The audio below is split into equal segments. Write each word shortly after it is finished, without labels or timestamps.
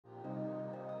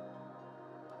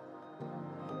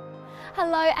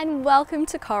Hello and welcome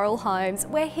to Coral Homes.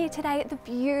 We're here today at the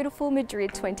beautiful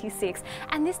Madrid 26,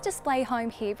 and this display home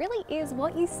here really is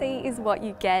what you see is what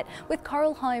you get with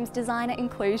Coral Homes designer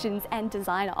inclusions and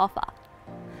designer offer.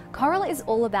 Coral is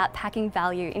all about packing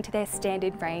value into their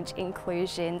standard range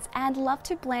inclusions and love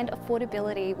to blend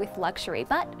affordability with luxury,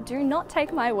 but do not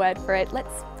take my word for it.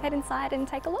 Let's head inside and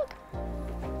take a look.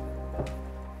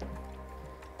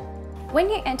 When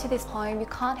you enter this home, you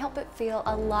can't help but feel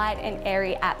a light and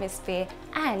airy atmosphere,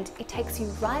 and it takes you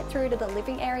right through to the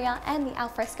living area and the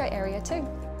alfresco area too.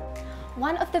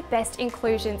 One of the best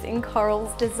inclusions in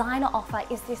Coral's designer offer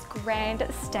is this grand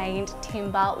stained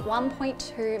timber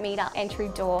 1.2 metre entry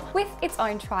door with its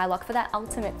own tri-lock for that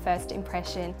ultimate first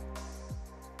impression.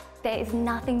 There is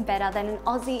nothing better than an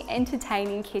Aussie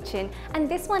entertaining kitchen, and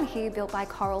this one here, built by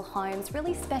Coral Homes,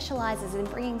 really specialises in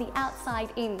bringing the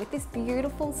outside in with this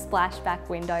beautiful splashback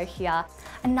window here.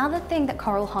 Another thing that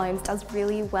Coral Homes does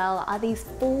really well are these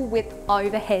full width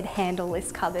overhead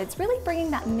handleless cupboards, really bringing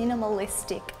that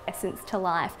minimalistic essence to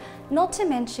life. Not to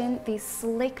mention these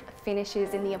slick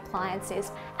finishes in the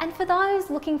appliances. And for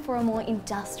those looking for a more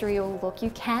industrial look,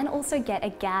 you can also get a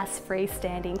gas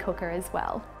freestanding cooker as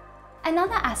well.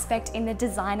 Another aspect in the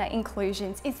designer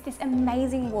inclusions is this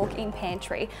amazing walk-in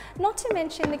pantry. Not to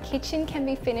mention the kitchen can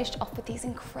be finished off with these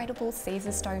incredible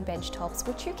Caesar stone bench tops,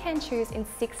 which you can choose in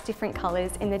 6 different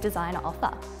colours in the designer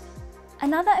offer.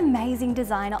 Another amazing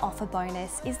designer offer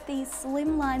bonus is these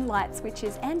slimline light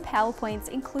switches and power points,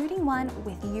 including one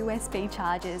with USB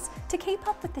chargers to keep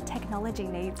up with the technology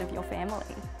needs of your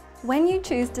family. When you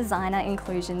choose designer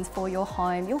inclusions for your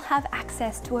home, you'll have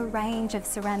access to a range of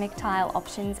ceramic tile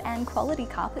options and quality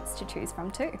carpets to choose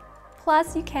from too.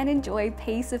 Plus, you can enjoy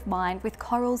peace of mind with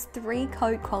Coral's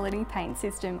 3-coat quality paint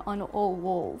system on all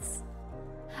walls.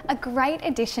 A great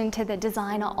addition to the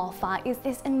designer offer is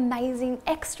this amazing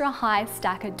extra high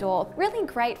stacker door. Really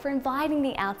great for inviting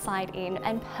the outside in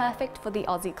and perfect for the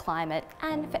Aussie climate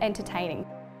and for entertaining.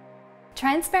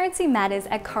 Transparency matters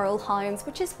at Coral Homes,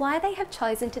 which is why they have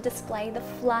chosen to display the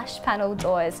flush panel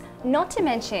doors. Not to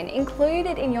mention,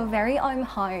 included in your very own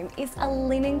home is a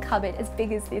linen cupboard as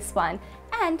big as this one.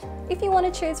 And if you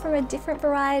want to choose from a different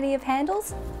variety of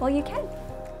handles, well, you can.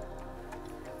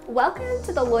 Welcome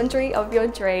to the laundry of your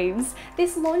dreams.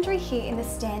 This laundry here in the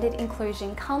standard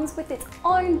inclusion comes with its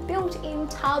own built-in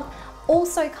tub,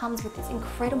 also comes with this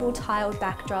incredible tiled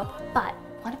backdrop, but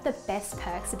one of the best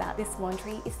perks about this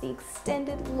laundry is the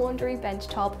extended laundry bench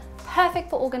top, perfect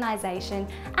for organisation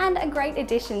and a great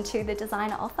addition to the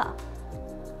designer offer.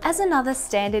 As another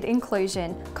standard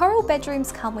inclusion, Coral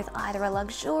bedrooms come with either a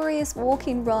luxurious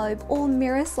walk-in robe or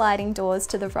mirror sliding doors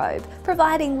to the robe,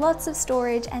 providing lots of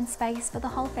storage and space for the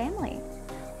whole family.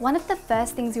 One of the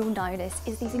first things you'll notice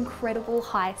is these incredible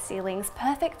high ceilings,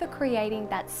 perfect for creating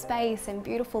that space and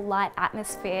beautiful light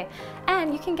atmosphere,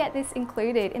 and you can get this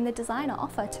included in the designer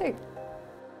offer too.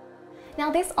 Now,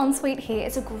 this ensuite here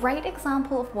is a great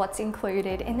example of what's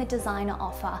included in the designer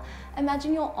offer.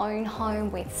 Imagine your own home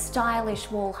with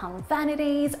stylish wall-hung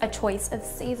vanities, a choice of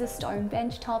Caesar stone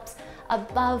bench tops,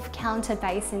 above counter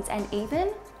basins, and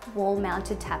even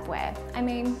wall-mounted tapware. I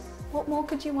mean, what more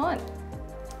could you want?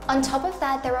 On top of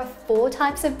that, there are 4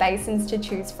 types of basins to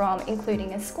choose from,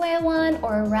 including a square one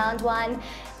or a round one.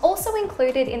 Also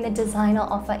included in the designer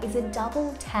offer is a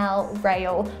double towel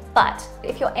rail. But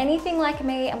if you're anything like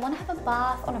me and want to have a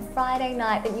bath on a Friday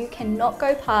night, then you cannot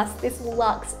go past this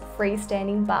luxe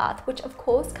freestanding bath, which of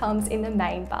course comes in the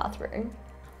main bathroom.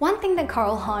 One thing that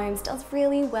Coral Homes does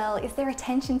really well is their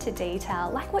attention to detail,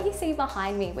 like what you see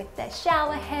behind me with the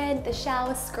shower head, the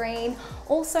shower screen,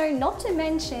 also not to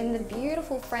mention the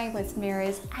beautiful frameless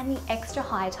mirrors and the extra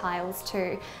high tiles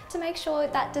too, to make sure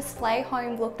that display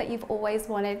home look that you've always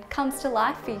wanted comes to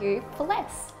life for you for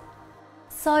less.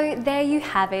 So there you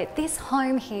have it. This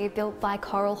home here, built by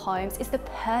Coral Homes, is the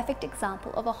perfect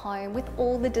example of a home with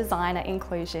all the designer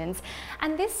inclusions.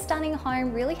 And this stunning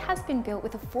home really has been built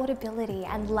with affordability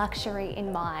and luxury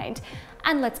in mind.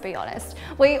 And let's be honest,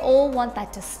 we all want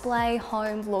that display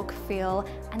home look, feel,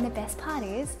 and the best part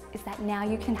is that now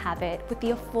you can have it with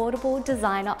the affordable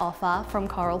designer offer from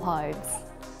Coral Homes.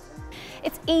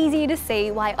 It's easy to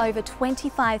see why over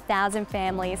 25,000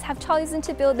 families have chosen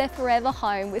to build their forever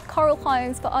home with Coral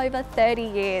Homes for over 30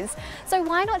 years. So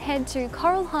why not head to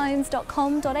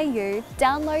coralhomes.com.au,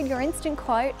 download your instant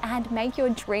quote and make your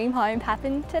dream home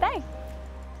happen today.